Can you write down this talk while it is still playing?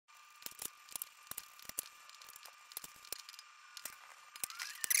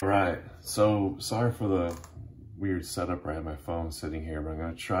All right, so sorry for the weird setup where I have my phone sitting here, but I'm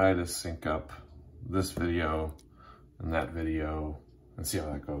gonna try to sync up this video and that video and see how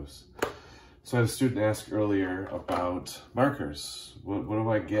that goes. So I had a student ask earlier about markers. What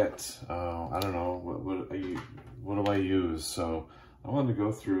do I get? I don't know, what do I use? So I wanted to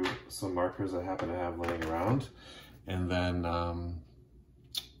go through some markers I happen to have laying around and then kind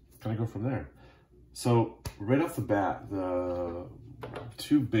of go from there. So right off the bat, the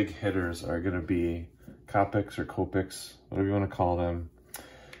two big hitters are gonna be Copics or Copics, whatever you wanna call them,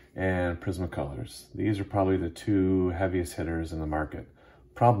 and Prismacolors. These are probably the two heaviest hitters in the market.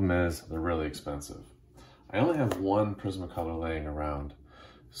 Problem is, they're really expensive. I only have one Prismacolor laying around.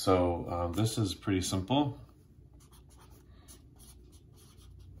 So this is pretty simple.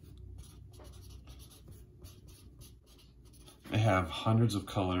 They have hundreds of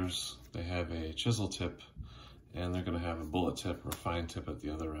colors. They have a chisel tip, and they're gonna have a bullet tip or fine tip at the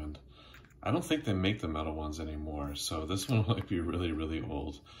other end. I don't think they make the metal ones anymore, so this one might be really, really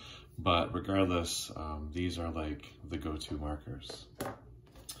old. But regardless, these are like the go-to markers.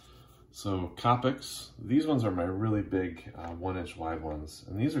 So Copics, these ones are my really big 1-inch wide ones.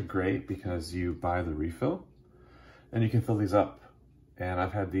 And these are great because you buy the refill and you can fill these up. And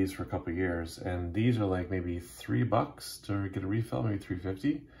I've had these for a couple years, and these are like maybe $3 to get a refill, maybe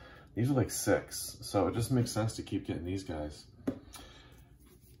 $3.50. These are like $6, so it just makes sense to keep getting these guys.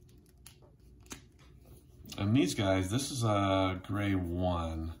 And these guys, this is a gray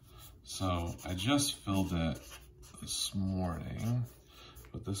 1, so I just filled it this morning,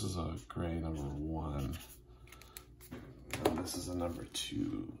 but this is a gray number 1, and this is a number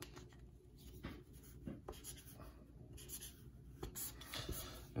 2.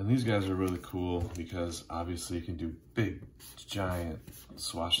 And these guys are really cool because obviously you can do big, giant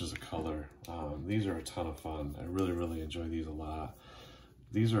swatches of color. These are a ton of fun. I really, really enjoy these a lot.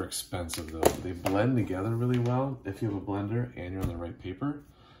 These are expensive though. They blend together really well if you have a blender and you're on the right paper.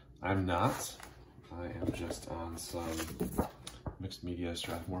 I'm not. I am just on some mixed media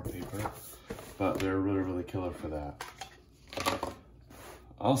Strathmore paper, but they're really, really killer for that.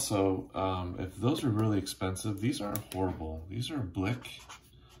 Also, if those are really expensive, these aren't horrible. These are Blick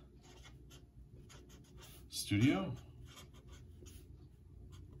Studio.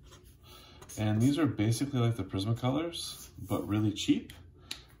 And these are basically like the Prismacolors, but really cheap.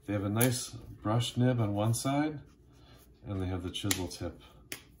 They have a nice brush nib on one side, and they have the chisel tip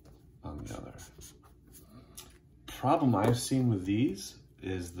on the other. Problem I've seen with these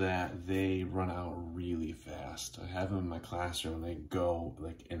is that they run out really fast. I have them in my classroom and they go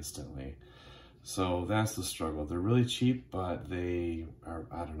like instantly. So that's the struggle. They're really cheap, but they are,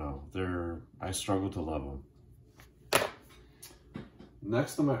 I don't know, I struggle to love them.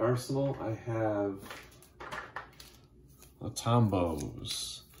 Next on my arsenal, I have the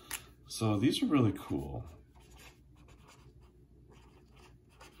Tombos. So these are really cool.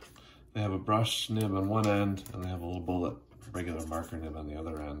 They have a brush nib on one end, and they have a little bullet regular marker nib on the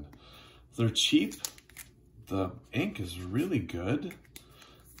other end. They're cheap. The ink is really good.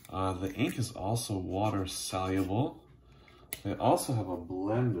 The ink is also water soluble. They also have a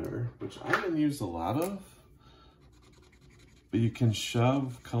blender, which I haven't used a lot of, but you can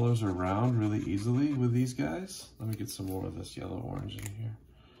shove colors around really easily with these guys. Let me get some more of this yellow orange in here.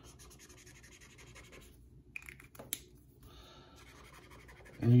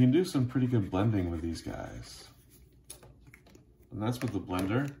 And you can do some pretty good blending with these guys. And that's with the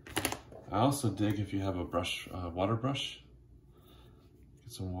blender. I also dig if you have a brush, water brush.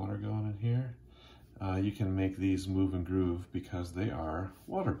 Get some water going in here. You can make these move and groove because they are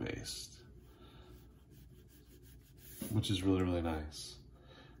water-based, which is really, really nice.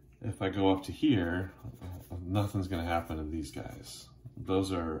 If I go up to here, nothing's gonna happen to these guys.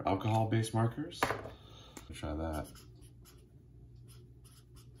 Those are alcohol-based markers. Try that.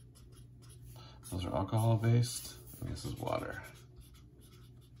 Those are alcohol-based, and this is water.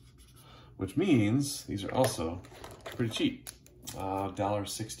 Which means these are also pretty cheap.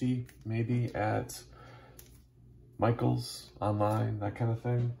 $1.60 maybe at Michael's online, that kind of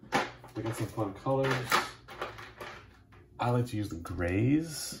thing. They got some fun colors. I like to use the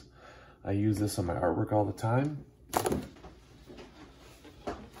grays. I use this on my artwork all the time.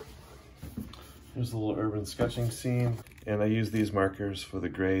 Here's a little urban sketching scene. And I use these markers for the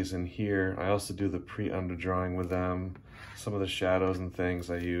grays in here. I also do the pre-underdrawing with them. Some of the shadows and things,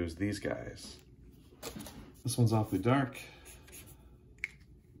 I use these guys. This one's awfully dark.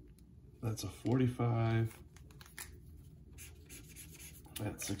 That's a 45.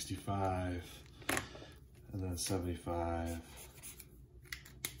 That's 65. And then 75.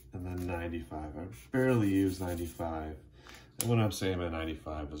 And then 95. I barely use 95. And when I'm saying by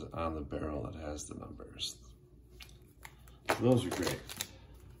 95 is on the barrel that has the numbers. So those are great.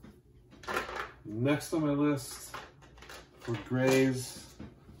 Next on my list for grays,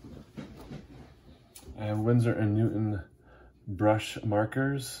 I have Winsor & Newton brush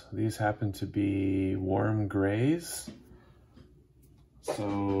markers. These happen to be warm grays.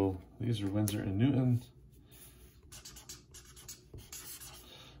 So these are Winsor & Newton.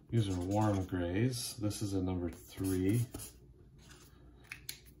 These are warm grays. This is a number 3.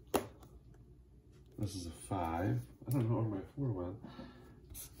 This is a 5. I don't know where my 4 went.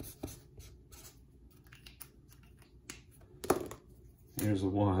 Here's a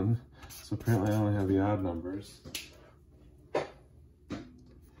 1. So apparently I only have the odd numbers. Here's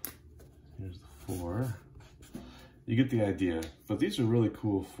the 4. You get the idea. But these are really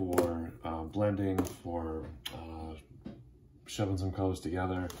cool for blending, for shoving some colors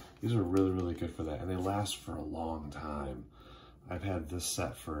together. These are really, really good for that. And they last for a long time. I've had this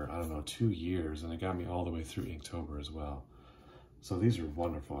set for, I don't know, 2 years, and it got me all the way through Inktober as well. So these are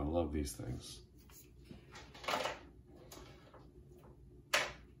wonderful. I love these things. I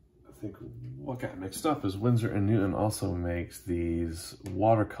think what got mixed up is Winsor & Newton also makes these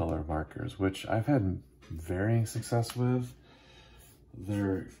watercolor markers, which I've had varying success with.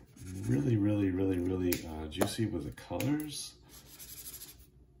 They're really, really, really, really juicy with the colors.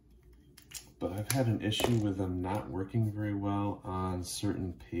 But I've had an issue with them not working very well on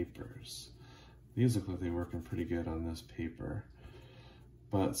certain papers. These look like they're working pretty good on this paper.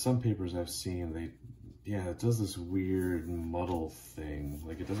 But some papers I've seen, yeah, it does this weird muddle thing.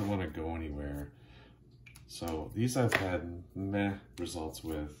 Like it doesn't want to go anywhere. So these I've had meh results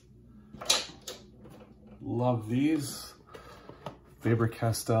with. Love these.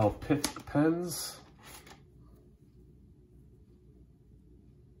 Faber-Castell Pitt pens.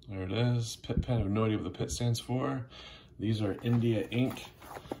 There it is, Pitt pen. I have no idea what the Pitt stands for. These are India ink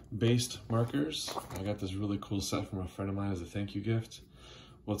based markers. I got this really cool set from a friend of mine as a thank you gift.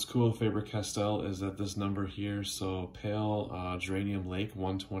 What's cool with Faber-Castell is that this number here, so Pale Geranium Lake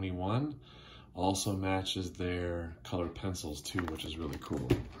 121, also matches their colored pencils too, which is really cool.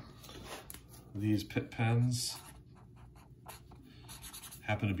 These Pitt pens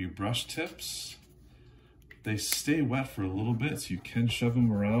happen to be brush tips. They stay wet for a little bit, so you can shove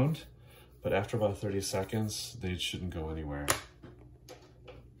them around, but after about 30 seconds, they shouldn't go anywhere.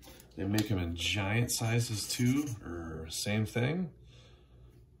 They make them in giant sizes too, or same thing.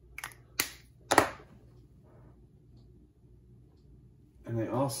 And they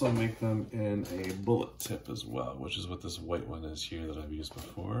also make them in a bullet tip as well, which is what this white one is here that I've used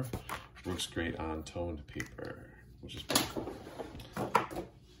before. Works great on toned paper, which is pretty cool.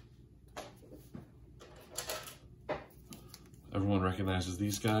 Everyone recognizes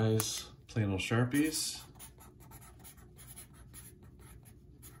these guys, plain old Sharpies.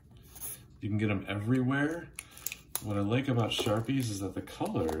 You can get them everywhere. What I like about Sharpies is that the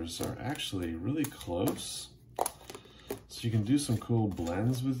colors are actually really close. So you can do some cool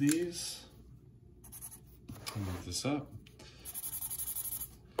blends with these. I'll move this up.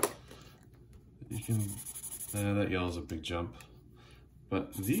 You can, that yellow's a big jump.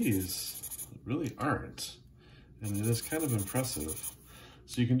 But these really aren't. And it is kind of impressive.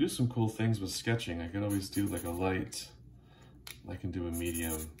 So you can do some cool things with sketching. I could always do like a light, I can do a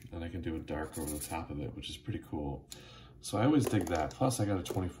medium, and I can do a dark over the top of it, which is pretty cool. So I always dig that. Plus I got a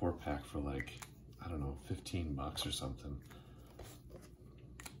 24 pack for like, I don't know, 15 bucks or something.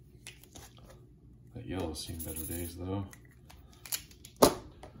 That yellow's seen better days though.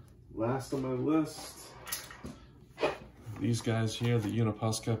 Last on my list, these guys here, the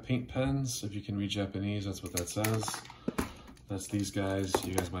Uniposca paint pens. If you can read Japanese, that's what that says. That's these guys.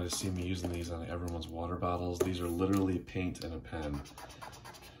 You guys might have seen me using these on everyone's water bottles. These are literally paint in a pen.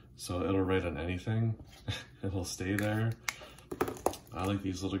 So it'll write on anything. It'll stay there. I like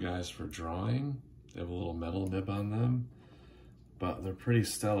these little guys for drawing. They have a little metal nib on them. But they're pretty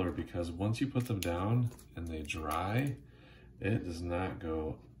stellar because once you put them down and they dry, it does not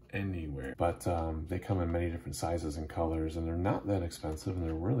go anywhere. But they come in many different sizes and colors, and they're not that expensive, and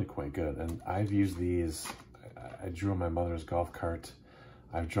they're really quite good. And I've used these. I drew on my mother's golf cart.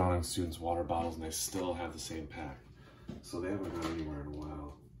 I've drawn on students' water bottles, and they still have the same pack. So they haven't gone anywhere in a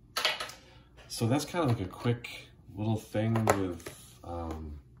while. So that's kind of like a quick little thing with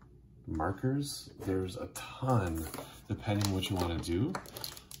markers. There's a ton depending on what you want to do.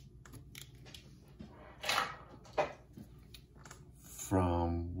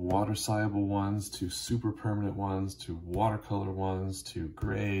 From water-soluble ones to super permanent ones to watercolor ones to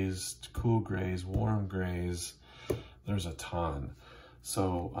grays, to cool grays, warm grays. There's a ton.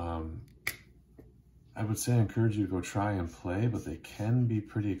 So I would say I encourage you to go try and play, but they can be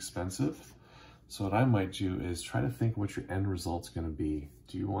pretty expensive. So what I might do is try to think what your end result's gonna be.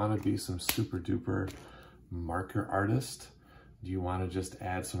 Do you wanna be some super duper marker artist? Do you wanna just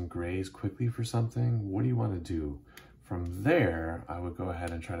add some grays quickly for something? What do you wanna do? From there, I would go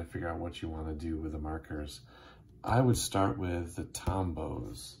ahead and try to figure out what you wanna do with the markers. I would start with the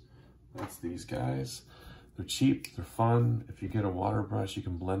Tombos. That's these guys. They're cheap, they're fun. If you get a water brush, you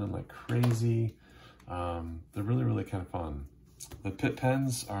can blend them like crazy. They're really, really kind of fun. The Pit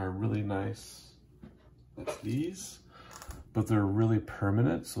pens are really nice. That's these, but they're really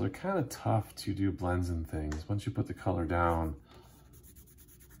permanent, so they're kind of tough to do blends and things. Once you put the color down,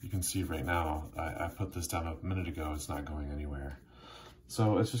 you can see right now, I put this down a minute ago, it's not going anywhere.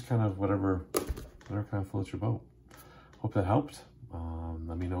 So it's just kind of whatever kind of floats your boat. Hope that helped.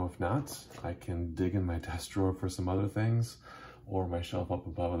 Let me know if not. I can dig in my desk drawer for some other things, or my shelf up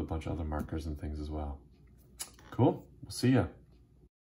above with a bunch of other markers and things as well. Cool, we'll see ya.